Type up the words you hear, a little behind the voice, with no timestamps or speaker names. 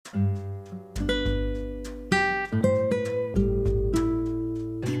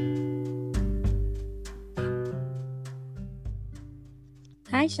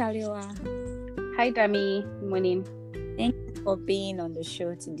Hi, Shalewa. Hi, Dami. Morning. Thank you for being on the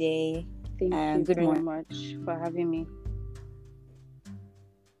show today. Thank you Good very morning. much for having me.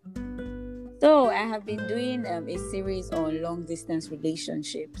 So, I have been doing a series on long distance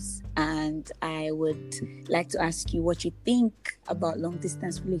relationships, and I would like to ask you what you think about long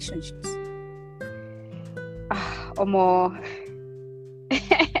distance relationships. Omo,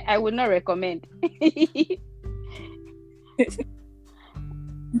 I would not recommend.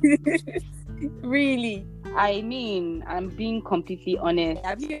 Really? I mean, I'm being completely honest.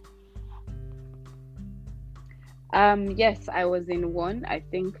 Have you? Yes, I was in one, I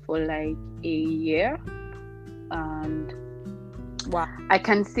think, for like a year. And Wow. I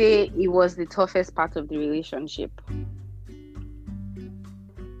can say it was the toughest part of the relationship.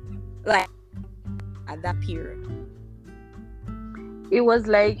 Like, at that period? It was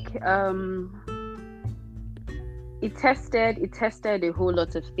like, it tested a whole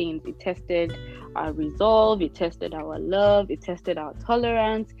lot of things. It tested our resolve, it tested our love, it tested our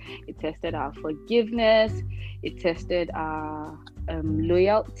tolerance, it tested our forgiveness, it tested our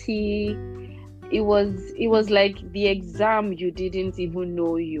loyalty. It was like the exam you didn't even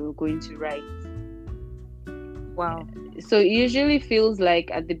know you were going to write. Wow. So it usually feels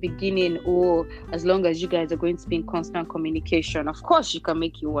like at the beginning, as long as you guys are going to be in constant communication, of course you can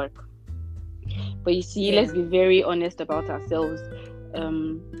make it work. But you see, let's be very honest about ourselves.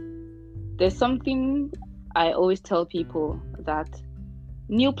 There's something I always tell people, that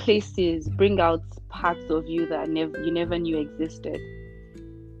new places bring out parts of you that you never knew existed.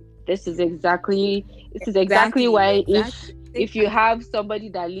 This is exactly why if you have somebody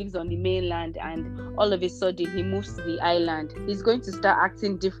that lives on the mainland and all of a sudden he moves to the island, he's going to start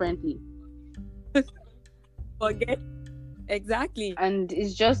acting differently. Forget. Exactly. And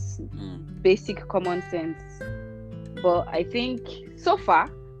it's just basic common sense. But I think so far,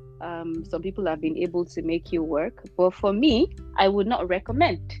 some people have been able to make it work. But for me, I would not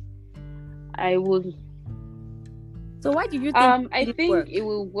recommend. I would. So why do you think I think it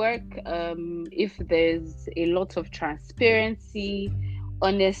will work if there's a lot of transparency,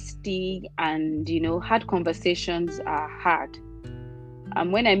 honesty, and hard conversations are hard.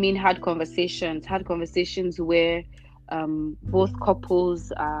 When I mean hard conversations where both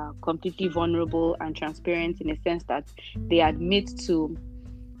couples are completely vulnerable and transparent, in a sense that they admit to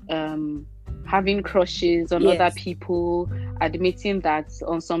having crushes on other people, admitting that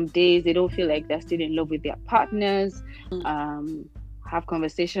on some days they don't feel like they're still in love with their partners, have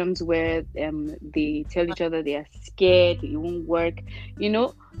conversations where they tell each other they are scared, it won't work.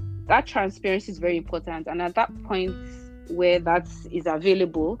 That transparency is very important. And at that point where that is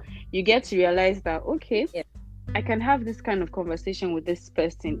available, you get to realize that, okay, I can have this kind of conversation with this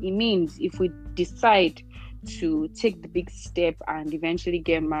person. It means if we decide to take the big step and eventually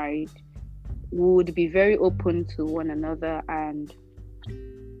get married, we would be very open to one another, and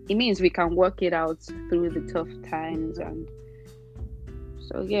it means we can work it out through the tough times. And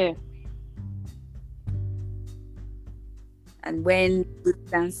so and when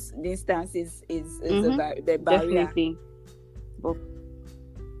distance is the barrier. Definitely.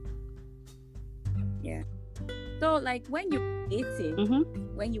 So like when you're dating,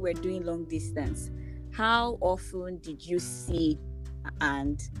 when you were doing long distance, how often did you see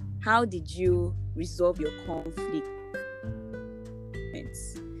and how did you resolve your conflict?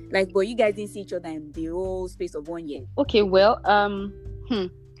 Like, but you guys didn't see each other in the whole space of 1 year. Okay, well,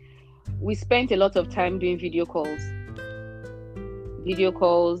 we spent a lot of time doing video calls,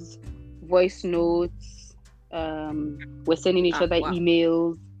 voice notes. We're sending each other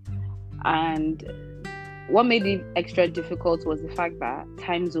emails, and what made it extra difficult was the fact that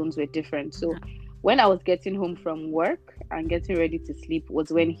time zones were different. So when I was getting home from work and getting ready to sleep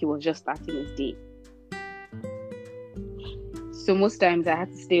was when he was just starting his day. So most times I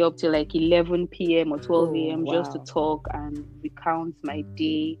had to stay up till like 11 p.m. or 12 a.m. just to talk and recount my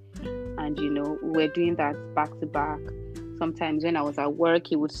day. And, we're doing that back to back. Sometimes when I was at work,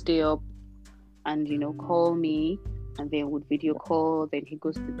 he would stay up and, call me, and then would video call. Then he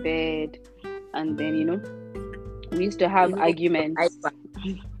goes to bed. And then, we used to have arguments.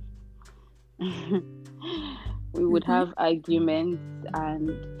 We would have arguments,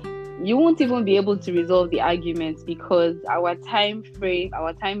 and you won't even be able to resolve the arguments because our time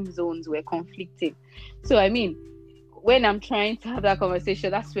zones were conflicting. So, I mean, when I'm trying to have that conversation,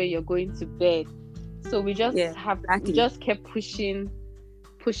 that's where you're going to bed. So we just we just kept pushing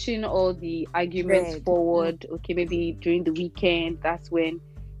all the arguments forward. Okay, maybe during the weekend, that's when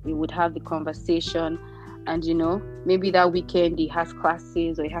we would have the conversation. And maybe that weekend he has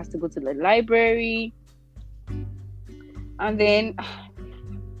classes or he has to go to the library. And then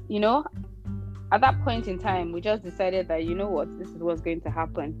at that point in time, we just decided that, you know what, this is what's going to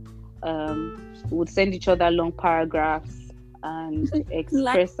happen. We would send each other long paragraphs and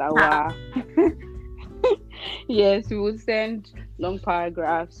express our... Yes, we would send long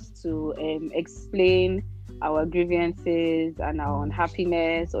paragraphs to explain our grievances and our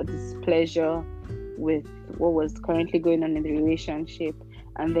unhappiness or displeasure with what was currently going on in the relationship.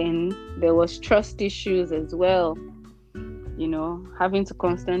 And then there was trust issues as well, having to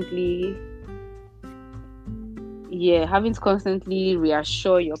constantly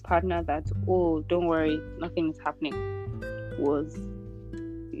reassure your partner that, oh, don't worry, nothing is happening.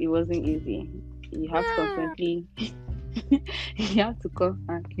 It wasn't easy. You have to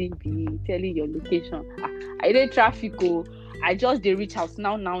constantly be telling your location. I did traffic. I just did reach house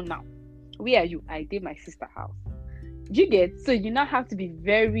now. Where are you? I did my sister house. Do you get? So you now have to be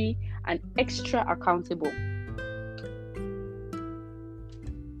very and extra accountable.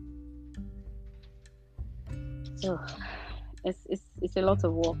 So it's a lot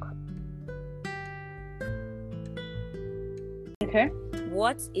of work. Okay.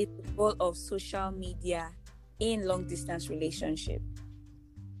 What is the role of social media in long distance relationship?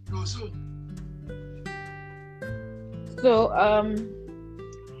 So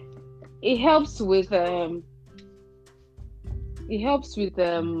it helps with how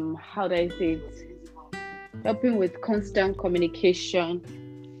do I say it? Helping with constant communication,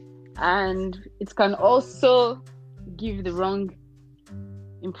 and it can also give the wrong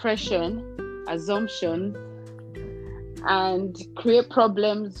impression, assumptions, and create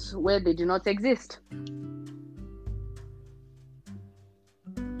problems where they do not exist.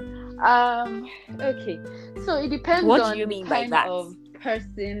 Okay, so it depends on the kind of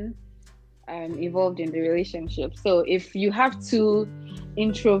person involved in the relationship. So if you have two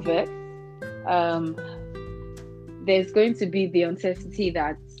introverts, there's going to be the uncertainty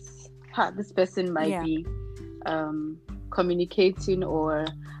that this person might be communicating or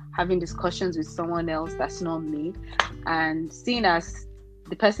having discussions with someone else that's not me. And seeing as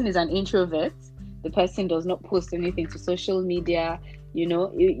the person is an introvert, the person does not post anything to social media, it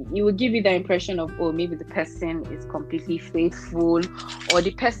will give you the impression of, oh, maybe the person is completely faithful, or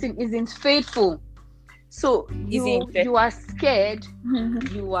the person isn't faithful. So you are scared,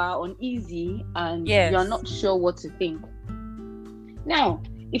 you are uneasy, and you are not sure what to think. Now,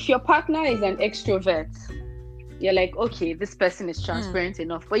 if your partner is an extrovert, you're like, okay, this person is transparent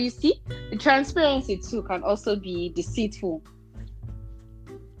enough. But you see, the transparency too can also be deceitful.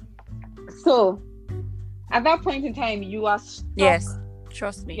 So at that point in time, you are stuck. Yes,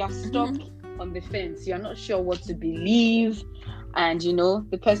 trust me. You are stuck on the fence. You're not sure what to believe. And,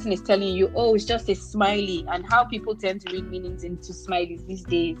 the person is telling you, oh, it's just a smiley. And how people tend to read meanings into smileys these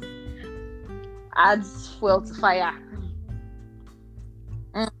days adds fuel to fire.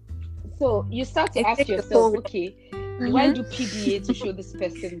 So you start to ask yourself, okay, do I do PDA to show this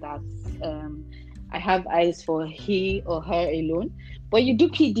person that I have eyes for he or her alone? But you do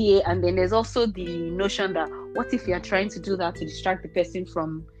PDA, and then there's also the notion that what if you are trying to do that to distract the person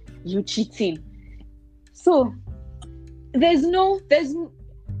from you cheating? So there's no playing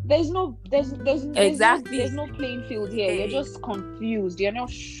field here. You're just confused. You're not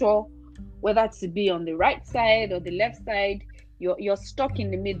sure whether to be on the right side or the left side. You're stuck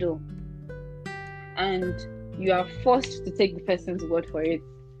in the middle, and you are forced to take the person's word for it,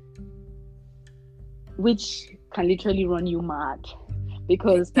 which can literally run you mad,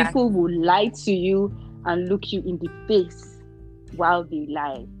 because people will lie to you and look you in the face while they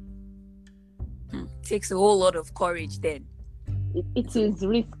lie. Takes a whole lot of courage then. It is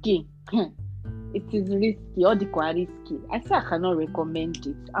risky. It is risky. All the risky. I say I cannot recommend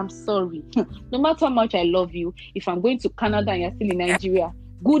it. I'm sorry. No matter how much I love you, if I'm going to Canada and you're still in Nigeria,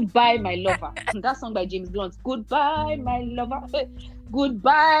 goodbye, my lover. That song by James Blunt. Goodbye, my lover.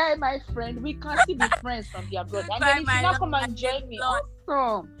 Goodbye, my friend. We can still be friends from the abroad. And then if you not come and join me,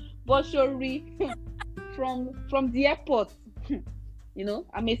 awesome. But Shori, from the airport,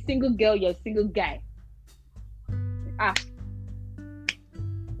 I'm a single girl, you're a single guy.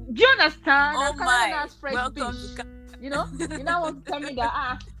 Do you understand? Oh my! Welcome to you now want to tell me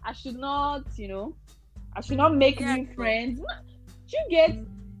that I should not make new friends. Do you get?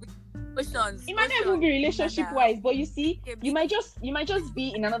 It might not even be relationship wise, but you see, you might just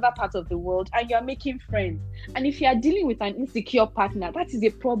be in another part of the world and you're making friends. And if you are dealing with an insecure partner, that is a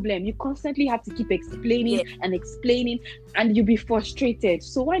problem. You constantly have to keep explaining and explaining, and you'll be frustrated.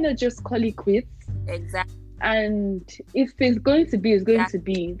 So why not just call it quits? Exactly. And if it's going to be, it's going to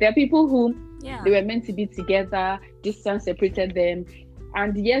be. There are people who they were meant to be together, distance separated them,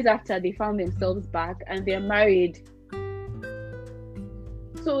 and years after they found themselves back and they're married.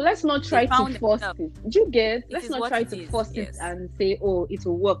 So let's not try to force it. Do you get? Let's not try to force it and say, oh, it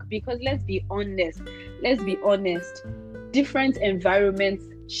will work. Because let's be honest. Different environments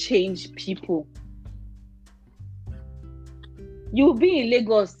change people. You'll be in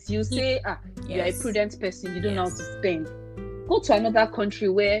Lagos, you say, you're a prudent person, you don't know how to spend. Go to another country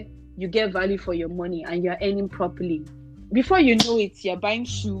where you get value for your money and you're earning properly. Before you know it, you're buying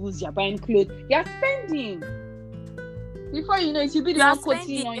shoes, you're buying clothes, you're spending. Before you know it, you'll be the one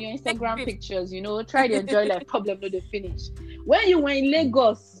quoting on your Instagram pictures, try to enjoy life, problem no dey finish. When you were in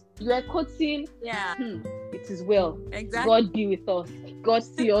Lagos, you were quoting, it is well. Exactly. God be with us. God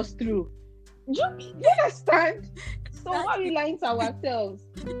see us through. You understand? So why are we lying to ourselves?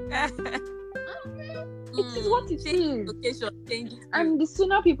 It is what it is. And the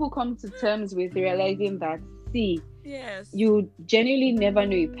sooner people come to terms with realizing that, you genuinely never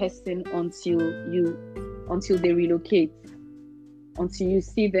know a person until they relocate, until you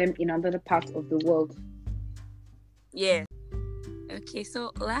see them in another part of the world. Yeah. Okay,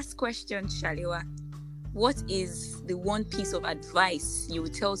 so last question, Shaliwa. What is the one piece of advice you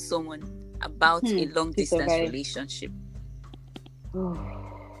would tell someone about a long distance relationship?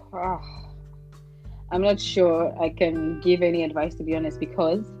 I'm not sure I can give any advice, to be honest,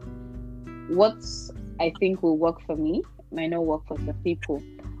 because what I think will work for me might not work for some people.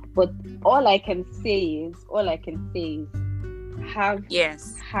 But all I can say is have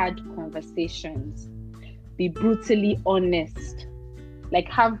hard conversations. Be brutally honest.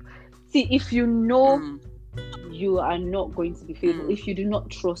 If you know you are not going to be faithful, if you do not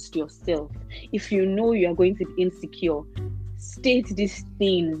trust yourself, if you know you are going to be insecure, state these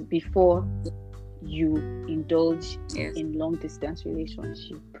things before you indulge in long distance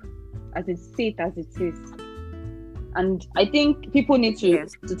relationship. Say it as it is. And I think people need to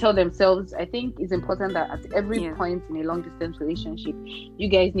tell themselves, I think it's important that at every point in a long distance relationship, you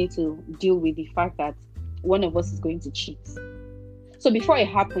guys need to deal with the fact that one of us is going to cheat. So before it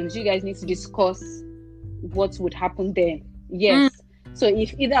happens, you guys need to discuss what would happen then. So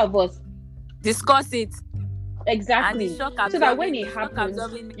if either of us discuss it, exactly, so that when it happens,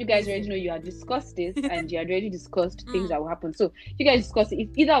 you guys already know you have discussed this and you had already discussed things that will happen. So you guys discuss it. If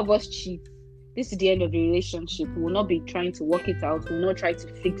either of us cheats, this is the end of the relationship. We will not be trying to work it out. We will not try to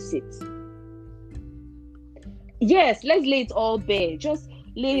fix it. Let's lay it all bare. Just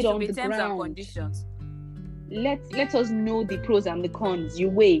lay it on the ground. And conditions. Let us know the pros and the cons. You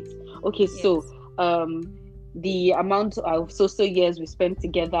wait. Okay, so the amount of so years we spent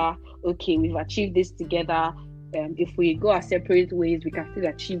together. Okay, we've achieved this together. If we go our separate ways, we can still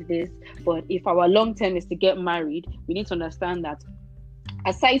achieve this. But if our long term is to get married, we need to understand that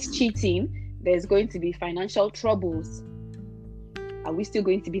aside cheating, there's going to be financial troubles. Are we still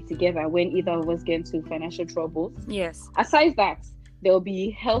going to be together when either of us get into financial troubles? Yes. Aside that, there will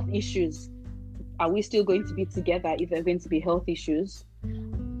be health issues. Are we still going to be together if there are going to be health issues?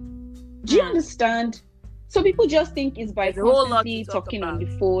 Do you understand? So people just think it's by constantly talking on the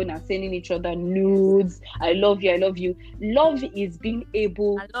phone and sending each other nudes. I love you, I love you. Love is being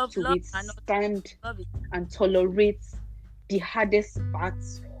able to withstand and tolerate the hardest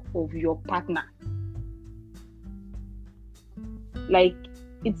parts of your partner. Like,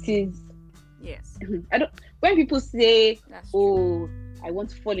 it is. Yes. When people say, "Oh, I want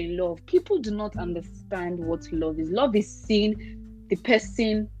to fall in love," people do not understand what love is. Love is seeing the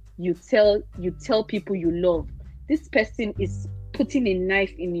person you tell people you love. This person is putting a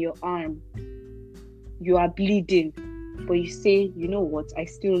knife in your arm. You are bleeding, but you say, "You know what? I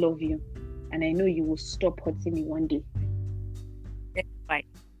still love you, and I know you will stop hurting me one day." Right.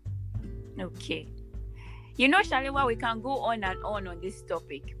 Okay. Shaliwa, we can go on and on this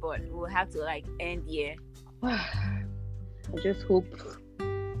topic, but we'll have to end here. I just hope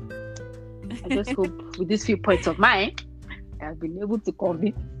with these few points of mine, I've been able to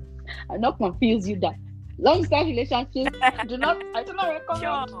convince and not confuse you that long-term relationships I do not recommend.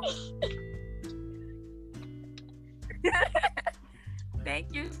 Sure.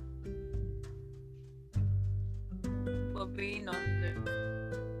 Thank you for being on the.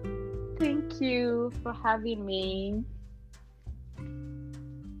 Thank you for having me.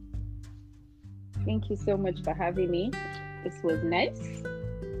 Thank you so much for having me. This was nice.